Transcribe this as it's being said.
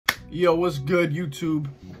Yo, what's good, YouTube?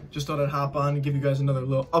 Just thought I'd hop on and give you guys another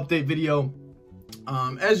little update video.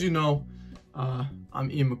 As you know, I'm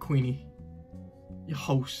Ian McQueeney, your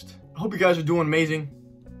host. I hope you guys are doing amazing.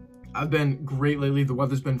 I've been great lately. The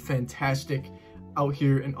weather's been fantastic out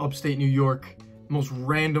here in upstate New York, most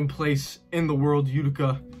random place in the world,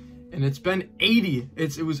 Utica. And it's been 80.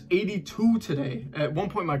 It was 82 today. At one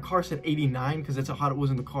point, my car said 89 because that's how hot it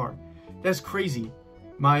was in the car. That's crazy.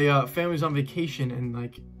 My family's on vacation and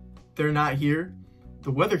like they're not here.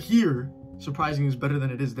 The weather here, surprisingly, is better than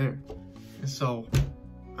it is there. And so,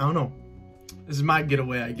 I don't know. This is my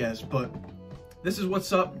getaway, I guess. But this is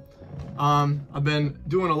what's up. I've been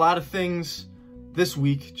doing a lot of things this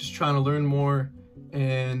week, just trying to learn more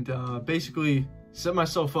and basically set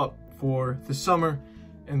myself up for the summer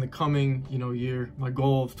and the coming, year. My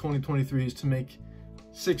goal of 2023 is to make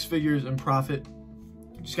 6 figures in profit.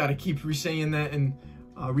 Just got to keep re-saying that and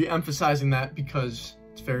re-emphasizing that because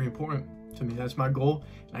it's very important to me. That's my goal,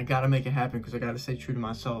 and I got to make it happen because I got to stay true to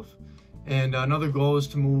myself. And another goal is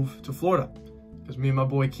to move to Florida because me and my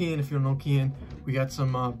boy Kian, if you don't know Kian, we got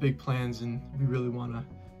some big plans and we really want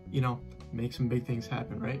to, make some big things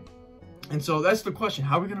happen, right? And so that's the question.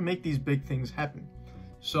 How are we going to make these big things happen?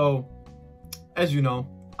 So, as you know,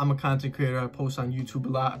 I'm a content creator. I post on YouTube a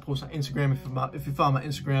lot. I post on Instagram. If you follow my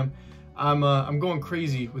Instagram, I'm going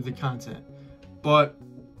crazy with the content. But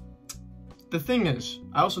the thing is,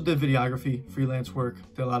 I also did videography, freelance work,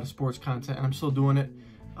 did a lot of sports content, and I'm still doing it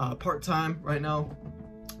part-time right now.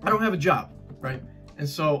 I don't have a job, right? And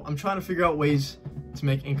so I'm trying to figure out ways to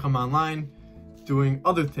make income online, doing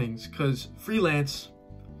other things, because freelance,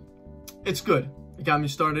 it's good. It got me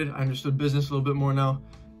started. I understood business a little bit more now,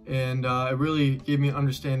 and it really gave me an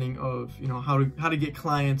understanding of how to get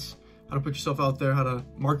clients, how to put yourself out there, how to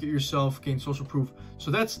market yourself, gain social proof.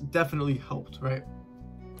 So that's definitely helped, right?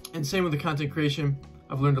 And same with the content creation.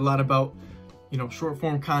 I've learned a lot about, short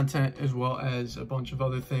form content as well as a bunch of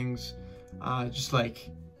other things, just like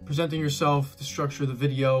presenting yourself, the structure of the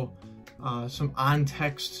video, some on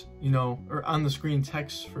text, or on the screen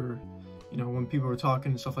text for, when people were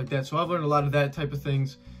talking and stuff like that. So I've learned a lot of that type of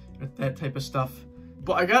things, that type of stuff.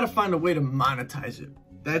 But I gotta find a way to monetize it.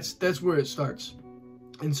 That's where it starts.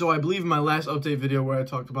 And so I believe in my last update video where I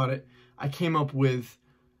talked about it, I came up with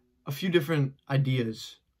a few different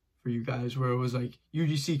ideas for you guys where it was like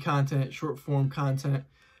UGC content, short form content.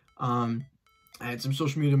 I had some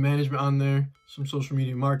social media management on there, some social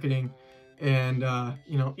media marketing, and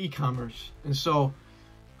e-commerce. And so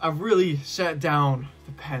I've really sat down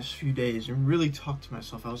the past few days and really talked to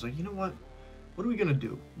myself. I was like, you know what? What are we gonna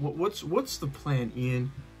do? What's the plan,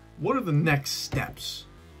 Ian? What are the next steps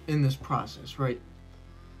in this process, right?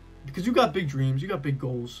 Because you got big dreams, you got big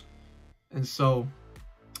goals. And so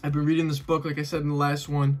I've been reading this book, like I said in the last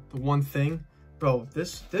one, The One Thing. Bro,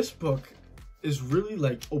 this book is really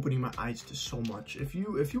like opening my eyes to so much. If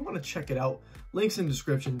you want to check it out, links in the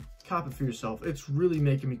description, cop it for yourself. It's really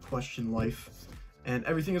making me question life and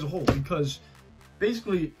everything as a whole, because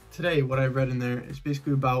basically today what I read in there is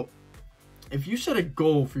basically about if you set a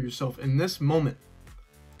goal for yourself in this moment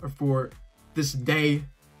or for this day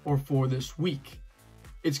or for this week,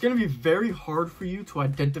 it's going to be very hard for you to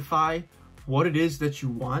identify what it is that you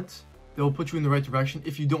want that will put you in the right direction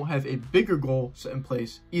if you don't have a bigger goal set in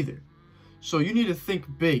place either. So you need to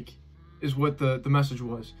think big is what the message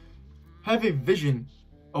was. Have a vision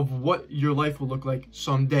of what your life will look like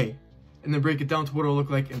someday, and then break it down to what it'll look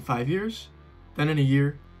like in 5 years, then in a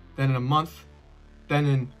year, then in a month, then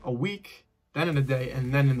in a week, then in a day,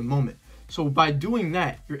 and then in the moment. So by doing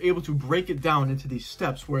that, you're able to break it down into these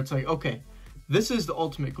steps where it's like, okay, this is the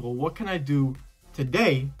ultimate goal. What can I do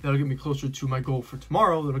today that'll get me closer to my goal for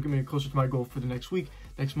tomorrow, that'll get me closer to my goal for the next week,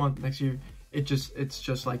 next month, next year? It's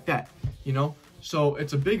just like that, So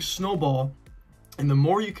it's a big snowball, and the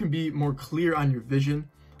more you can be more clear on your vision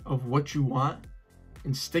of what you want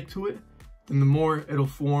and stick to it, then the more it'll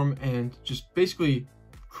form and just basically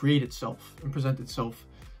create itself and present itself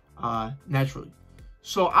naturally.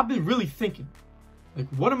 So I've been really thinking, like,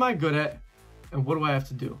 what am I good at and what do I have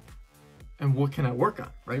to do? And what can I work on,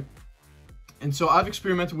 right? And so I've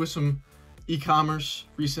experimented with some e-commerce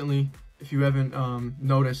recently. If you haven't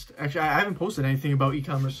noticed, actually, I haven't posted anything about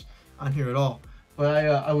e-commerce on here at all. But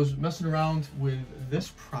I was messing around with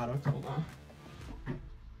this product. Hold on.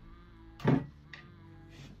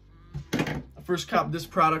 I first copped this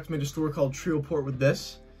product, made a store called Trioport with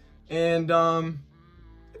this. And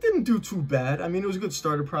it didn't do too bad. I mean, it was a good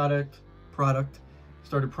starter project.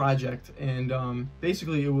 And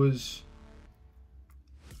basically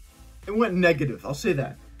it went negative, I'll say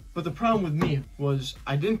that. But the problem with me was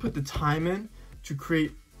I didn't put the time in to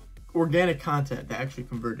create organic content that actually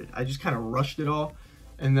converted. I just kind of rushed it all,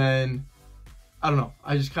 and then I don't know,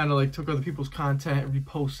 I just kind of like took other people's content and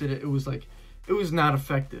reposted it. It was like, it was not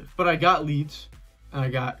effective, but I got leads and I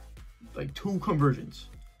got like 2 conversions.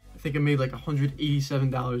 I think I made like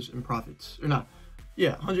 $187 in profits, or not,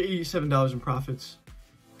 yeah, $187 in profits,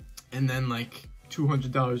 and then like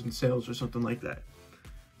 $200 in sales or something like that.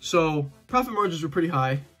 So profit margins were pretty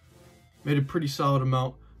high, made a pretty solid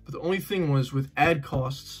amount, but the only thing was with ad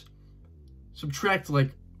costs, subtract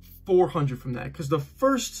like 400 from that, because the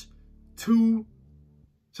first 2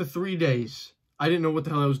 to 3 days, I didn't know what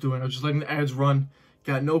the hell I was doing. I was just letting the ads run,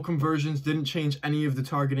 got no conversions, didn't change any of the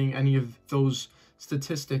targeting, any of those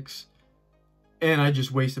statistics, and I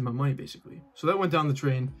just wasted my money basically. So that went down the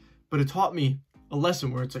drain, but it taught me a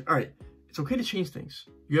lesson where it's like, all right, it's okay to change things.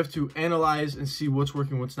 You have to analyze and see what's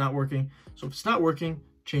working, what's not working. So if it's not working,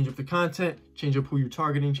 change up the content, change up who you're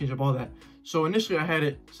targeting, change up all that. So initially I had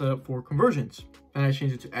it set up for conversions, and I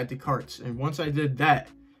changed it to add to carts. And once I did that,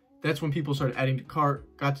 that's when people started adding to cart,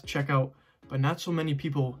 got to checkout, but not so many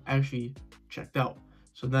people actually checked out.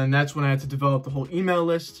 So then that's when I had to develop the whole email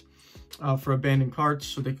list for abandoned carts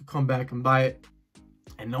so they could come back and buy it,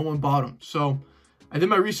 and no one bought them. So I did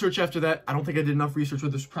my research after that. I don't think I did enough research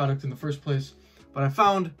with this product in the first place, but I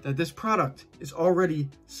found that this product is already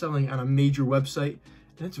selling on a major website,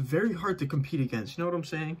 and it's very hard to compete against. You know what I'm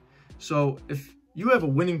saying? So if you have a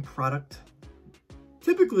winning product,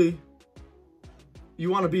 typically you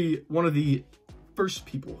want to be one of the first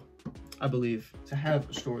people, I believe, to have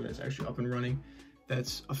a store that's actually up and running,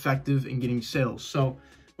 that's effective in getting sales. So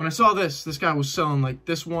when I saw this guy was selling like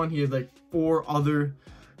this one. He had like 4 other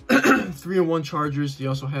 3-in-1 chargers. He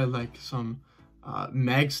also had like some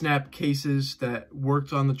mag snap cases that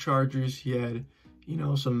worked on the chargers. He had, you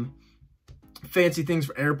know, some fancy things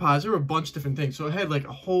for AirPods. There were a bunch of different things. So it had like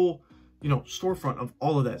a whole, you know, storefront of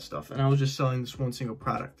all of that stuff. And I was just selling this one single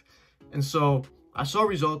product. And so I saw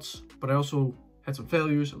results, but I also had some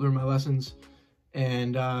failures. I learned my lessons,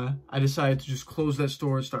 and I decided to just close that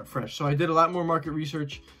store and start fresh. So I did a lot more market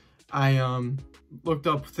research. I looked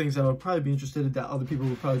up things that I would probably be interested in, that other people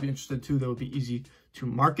would probably be interested too, that would be easy to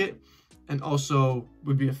market and also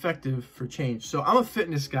would be effective for change. So I'm a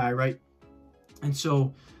fitness guy, right? And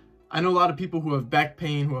so I know a lot of people who have back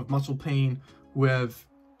pain, who have muscle pain, who have,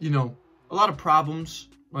 you know, a lot of problems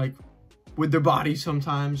like with their body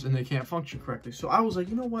sometimes, and they can't function correctly. So I was like,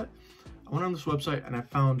 you know what? I went on this website and I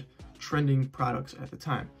found trending products at the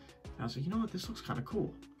time. And I was like, you know what? This looks kind of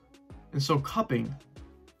cool. And so cupping,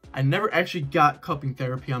 I never actually got cupping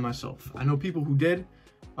therapy on myself. I know people who did,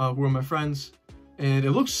 who are my friends, and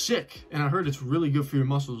it looks sick. And I heard it's really good for your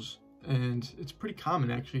muscles. And it's pretty common,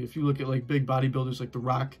 actually. If you look at like big bodybuilders like The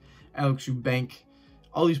Rock, Alex Eubank,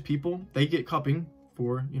 all these people, they get cupping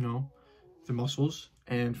for, you know, their muscles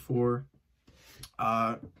and for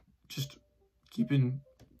just keeping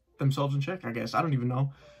themselves in check, I guess. I don't even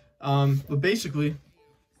know. But basically,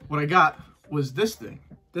 what I got was this thing.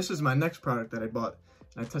 This is my next product that I bought,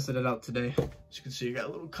 and I tested it out today. As you can see, you got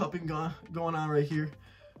a little cupping going on right here.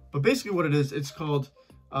 But basically what it is, it's called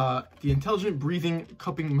the Intelligent Breathing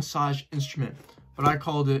Cupping Massage Instrument. But I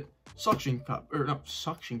called it Suction Cup, or no,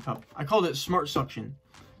 Suction Cup. I called it Smart Suction.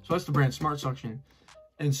 So that's the brand, Smart Suction.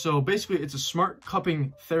 And so basically it's a smart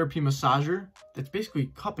cupping therapy massager that's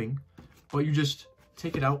basically cupping, but you just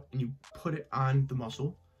take it out and you put it on the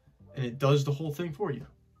muscle and it does the whole thing for you.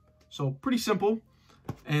 So pretty simple.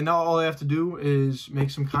 And now all I have to do is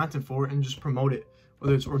make some content for it and just promote it,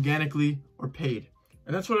 whether it's organically or paid.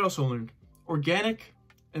 And that's what I also learned. Organic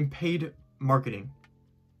and paid marketing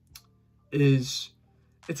it's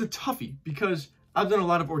a toughie, because I've done a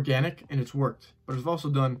lot of organic and it's worked, but I've also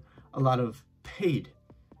done a lot of paid.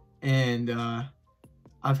 And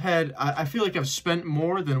I feel like I've spent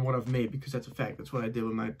more than what I've made, because that's a fact. That's what I did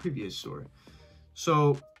with my previous store.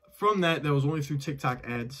 So from that was only through TikTok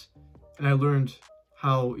ads, and I learned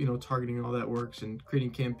how, you know, targeting and all that works, and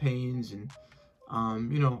creating campaigns, and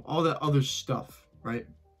you know, all that other stuff, right?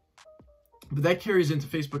 But that carries into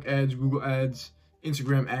Facebook ads, Google ads,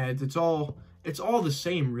 Instagram ads. It's all the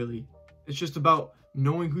same, really. It's just about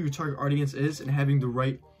knowing who your target audience is and having the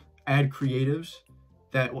right ad creatives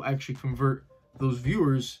that will actually convert those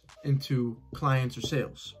viewers into clients or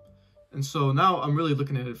sales. And so now I'm really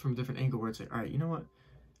looking at it from a different angle, where it's like, all right, you know what?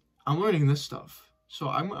 I'm learning this stuff. So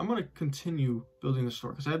I'm going to continue building the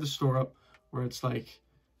store, because I have the store up where it's like,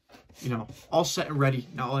 you know, all set and ready.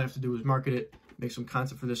 Now all I have to do is market it, make some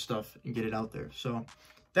content for this stuff, and get it out there. So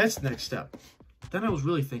that's the next step. Then I was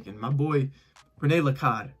really thinking, my boy, Rene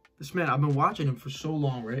Lacade, this man, I've been watching him for so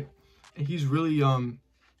long, right? And he's really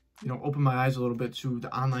you know, opened my eyes a little bit to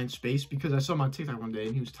the online space, because I saw him on TikTok one day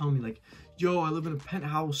and he was telling me like, yo, I live in a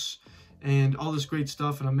penthouse and all this great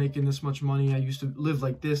stuff and I'm making this much money. I used to live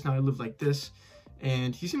like this, now I live like this.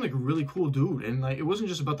 And he seemed like a really cool dude. And like, it wasn't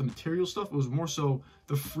just about the material stuff, it was more so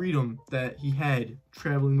the freedom that he had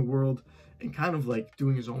traveling the world and kind of like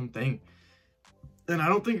doing his own thing. And I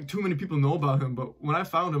don't think too many people know about him, but when I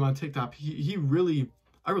found him on TikTok, he really,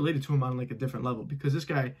 I related to him on like a different level, because this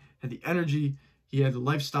guy had the energy, he had the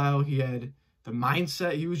lifestyle, he had the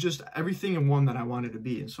mindset, he was just everything in one that I wanted to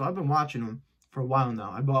be. And so I've been watching him for a while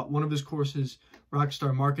now. I bought one of his courses,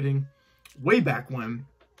 Rockstar Marketing, way back when.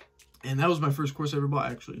 And that was my first course I ever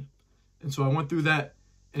bought, actually. And so I went through that,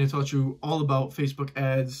 and it taught you all about Facebook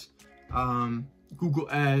ads, Google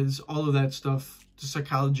ads, all of that stuff, the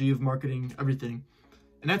psychology of marketing, everything.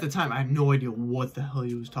 And at the time, I had no idea what the hell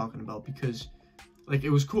he was talking about, because like, it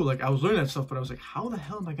was cool. Like, I was learning that stuff, but I was like, how the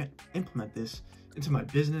hell am I going to implement this into my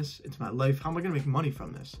business, into my life? How am I going to make money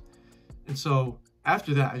from this? And so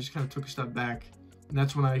after that, I just kind of took a step back, and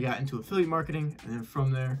that's when I got into affiliate marketing. And then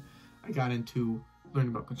from there, I got into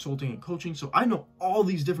learning about consulting and coaching. So I know all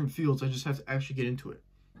these different fields. I just have to actually get into it.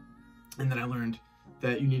 And then I learned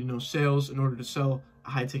that you need to know sales in order to sell a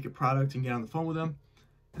high ticket product and get on the phone with them.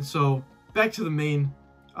 And so back to the main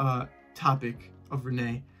topic of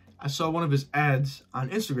Renee, I saw one of his ads on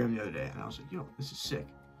Instagram the other day, and I was like, yo, this is sick.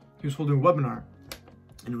 He was holding a webinar,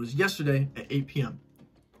 and it was yesterday at 8 p.m.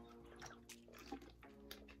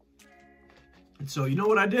 And so you know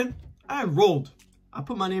what I did? I enrolled. I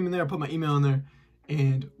put my name in there, I put my email in there,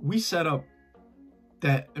 and we set up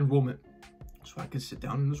that enrollment so I could sit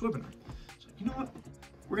down in this webinar. So you know what?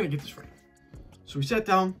 We're going to get this right. So we sat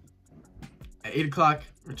down at 8 o'clock.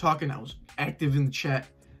 We're talking. I was active in the chat,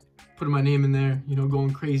 putting my name in there, you know,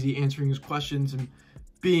 going crazy, answering his questions and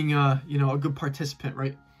being, you know, a good participant,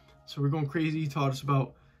 right? So we're going crazy. He taught us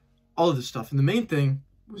about all of this stuff. And the main thing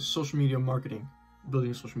was social media marketing,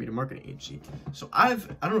 building a social media marketing agency. So I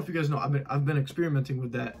don't know if you guys know, I've been experimenting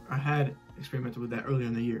with that. I had experimented with that earlier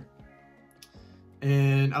in the year.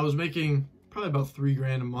 And I was making probably about $3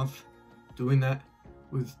 grand a month doing that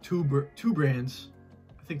with two brands,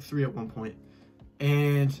 I think 3 at one point.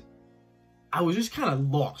 And I was just kind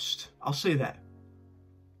of lost. I'll say that.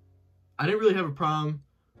 I didn't really have a problem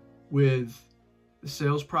with the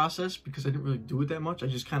sales process because I didn't really do it that much.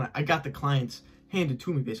 I got the clients handed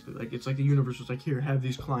to me, basically. Like, it's like the universe was like, here, have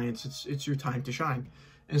these clients. It's your time to shine.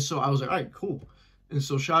 And so I was like, all right, cool. And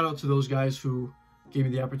so shout out to those guys who gave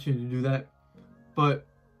me the opportunity to do that. But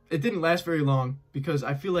it didn't last very long because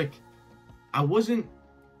I feel like I wasn't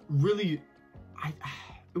really,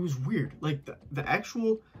 it was weird. Like the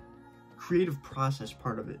actual creative process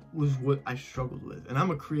part of it was what I struggled with. And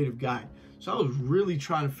I'm a creative guy. So I was really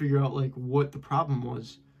trying to figure out like what the problem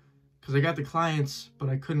was, because I got the clients, but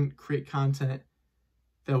I couldn't create content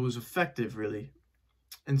that was effective really.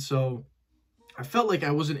 And so I felt like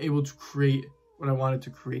I wasn't able to create what I wanted to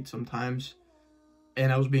create sometimes,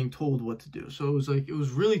 and I was being told what to do. So it was like, it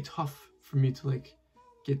was really tough for me to like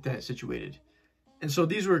get that situated. And so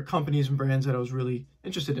these were companies and brands that I was really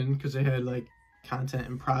interested in because they had like content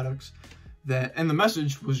and products that, and the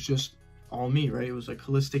message was just all me, right? It was like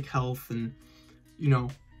holistic health and, you know,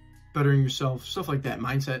 bettering yourself, stuff like that,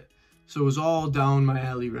 mindset. So it was all down my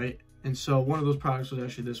alley, right? And so one of those products was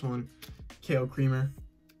actually this one, Kale Creamer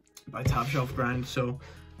by Top Shelf Grind. So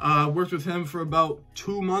worked with him for about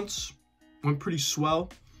 2 months, went pretty swell.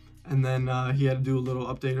 And then he had to do a little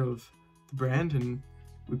update of the brand and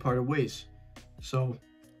we parted ways. So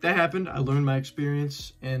that happened. I learned my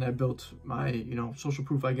experience and I built my, you know, social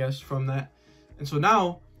proof, I guess, from that. And so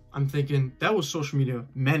now I'm thinking that was social media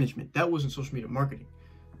management. That wasn't social media marketing.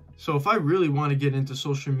 So if I really want to get into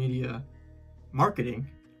social media marketing,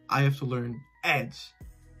 I have to learn ads.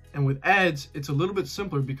 And with ads, it's a little bit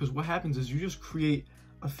simpler because what happens is you just create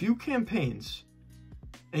a few campaigns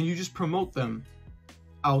and you just promote them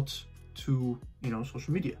out to, you know,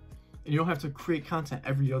 social media. And you don't have to create content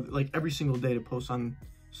every single day to post on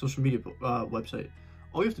social media website.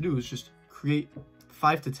 All you have to do is just create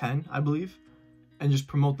 5 to 10, I believe, and just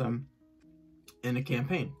promote them in a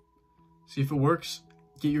campaign. See if it works,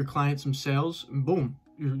 get your client some sales, and boom,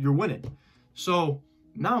 you're winning. So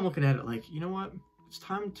now I'm looking at it like, you know what? It's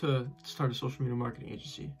time to start a social media marketing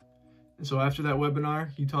agency. And so after that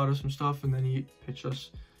webinar, he taught us some stuff and then he pitched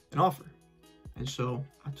us an offer. And so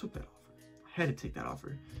I took that offer. I had to take that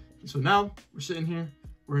offer. And so now we're sitting here,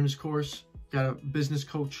 we're in this course, got a business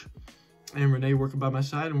coach and Renee working by my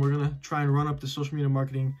side, and we're gonna try and run up the social media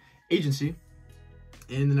marketing agency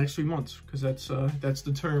in the next 3 months, because that's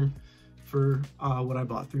the term for what I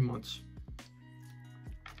bought, 3 months.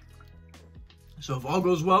 So if all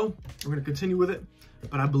goes well, we're gonna continue with it.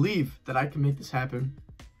 But I believe that I can make this happen.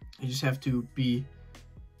 You just have to be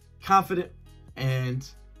confident and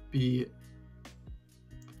be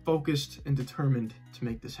focused and determined to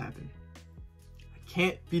make this happen. I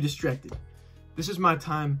can't be distracted. This is my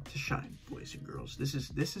time to shine, boys and girls. This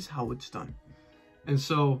is how it's done. And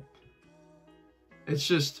so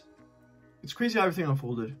it's crazy how everything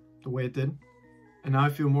unfolded the way it did. And now I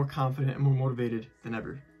feel more confident and more motivated than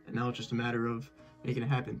ever. And now it's just a matter of making it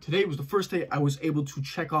happen. Today was the first day I was able to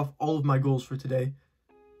check off all of my goals for today.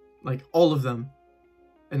 Like all of them.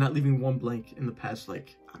 And not leaving one blank in the past,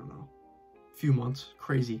 like, I don't know, few months.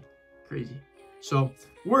 Crazy. So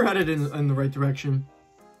we're headed in the right direction.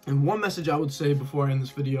 And one message I would say before I end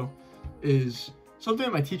this video is something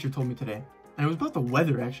that my teacher told me today. And it was about the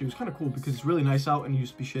weather, actually. It was kind of cool because it's really nice out and it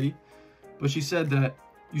used to be shitty. But she said that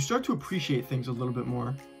you start to appreciate things a little bit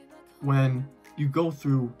more when you go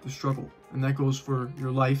through the struggle. And that goes for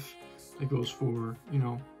your life. That goes for, you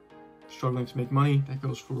know, struggling to make money. That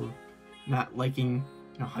goes for not liking,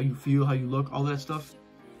 you know, how you feel, how you look, all that stuff.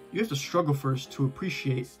 You have to struggle first to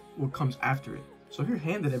appreciate what comes after it. So if you're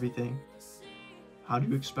handed everything, how do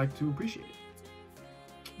you expect to appreciate it?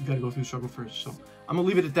 You gotta go through the struggle first. So I'm gonna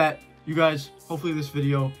leave it at that. You guys, hopefully this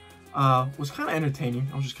video was kind of entertaining.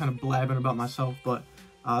 I was just kind of blabbing about myself, but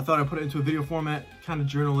I thought I'd put it into a video format, kind of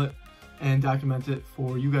journal it, and document it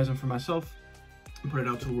for you guys and for myself, and put it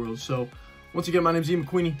out to the world. So once again, my name is Ian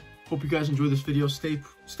McQueeney. Hope you guys enjoy this video. Stay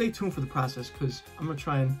tuned for the process, because I'm gonna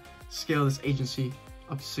try and scale this agency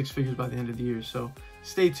up to 6 figures by the end of the year. So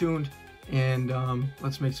stay tuned, and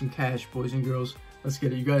let's make some cash, boys and girls. Let's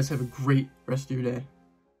get it. You guys have a great rest of your day.